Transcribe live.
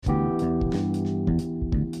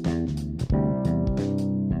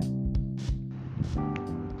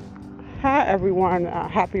Hi everyone,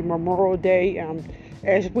 happy Memorial Day.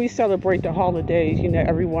 As we celebrate the holidays,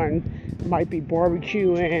 everyone might be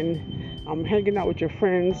barbecuing, hanging out with your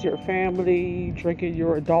friends, your family, drinking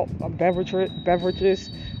your adult beverages,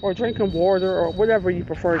 or drinking water, or whatever you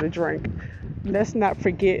prefer to drink. Let's not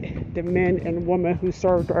forget the men and women who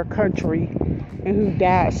served our country and who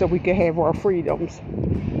died so we could have our freedoms.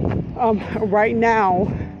 Right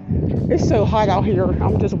now, it's so hot out here.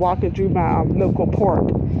 I'm just walking through my local park.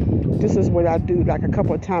 This is what I do like a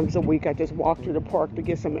couple of times a week. I just walk through the park to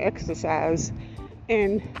get some exercise.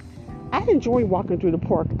 And I enjoy walking through the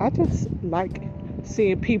park. I just like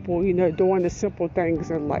seeing people, doing the simple things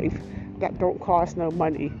in life that don't cost no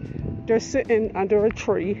money. They're sitting under a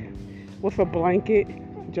tree with a blanket,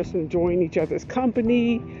 just enjoying each other's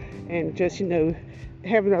company and just,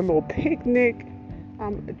 having a little picnic.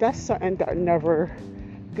 That's something that never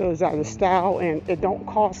goes out of style, and it don't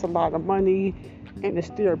cost a lot of money, and it's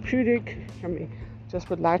therapeutic. Just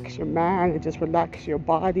relax your mind and just relax your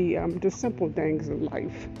body. The simple things in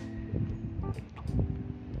life.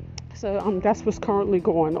 So that's what's currently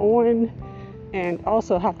going on. And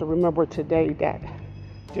also have to remember today that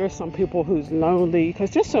there's some people who's lonely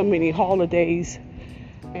because there's so many holidays,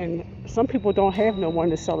 and some people don't have no one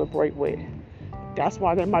to celebrate with. That's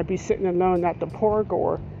why they might be sitting alone at the park,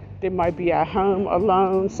 or they might be at home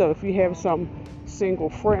alone. So if you have some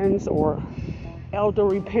single friends or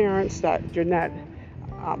elderly parents that you're not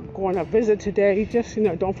going to visit today, just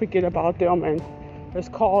don't forget about them and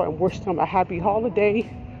just call and wish them a happy holiday,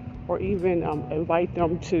 or even invite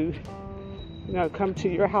them to come to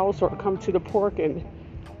your house or come to the park and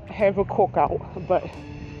have a cookout. But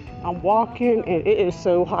I'm walking and it is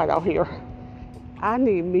so hot out here. I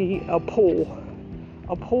need me a pool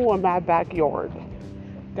in my backyard.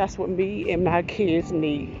 That's what me and my kids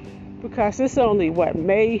need, because it's only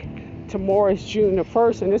May. Tomorrow is June the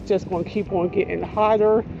 1st, and it's just going to keep on getting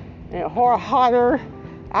hotter and hotter.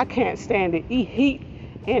 I can't stand the heat,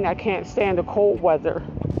 and I can't stand the cold weather.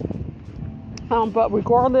 But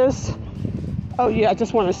regardless, I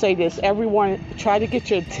just want to say this. Everyone, try to get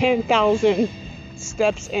your 10,000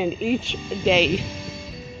 steps in each day,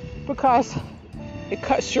 because it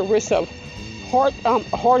cuts your risk of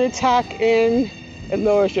heart attack in. It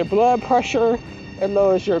lowers your blood pressure. It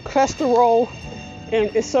lowers your cholesterol.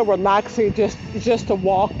 And it's so relaxing just to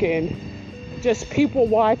walk and just people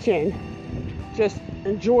watch and just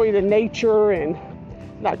enjoy the nature. And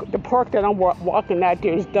like the park that I'm walking at,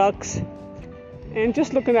 there's ducks. And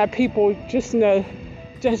just looking at people, just being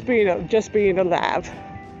alive.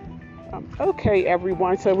 Okay,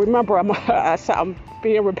 everyone. So remember, I'm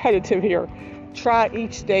being repetitive here. Try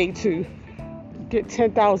each day to get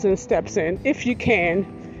 10,000 steps in if you can.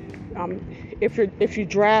 If you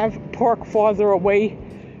park farther away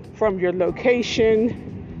from your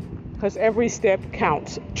location, because every step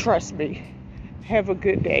counts. Trust me. Have a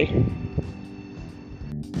good day.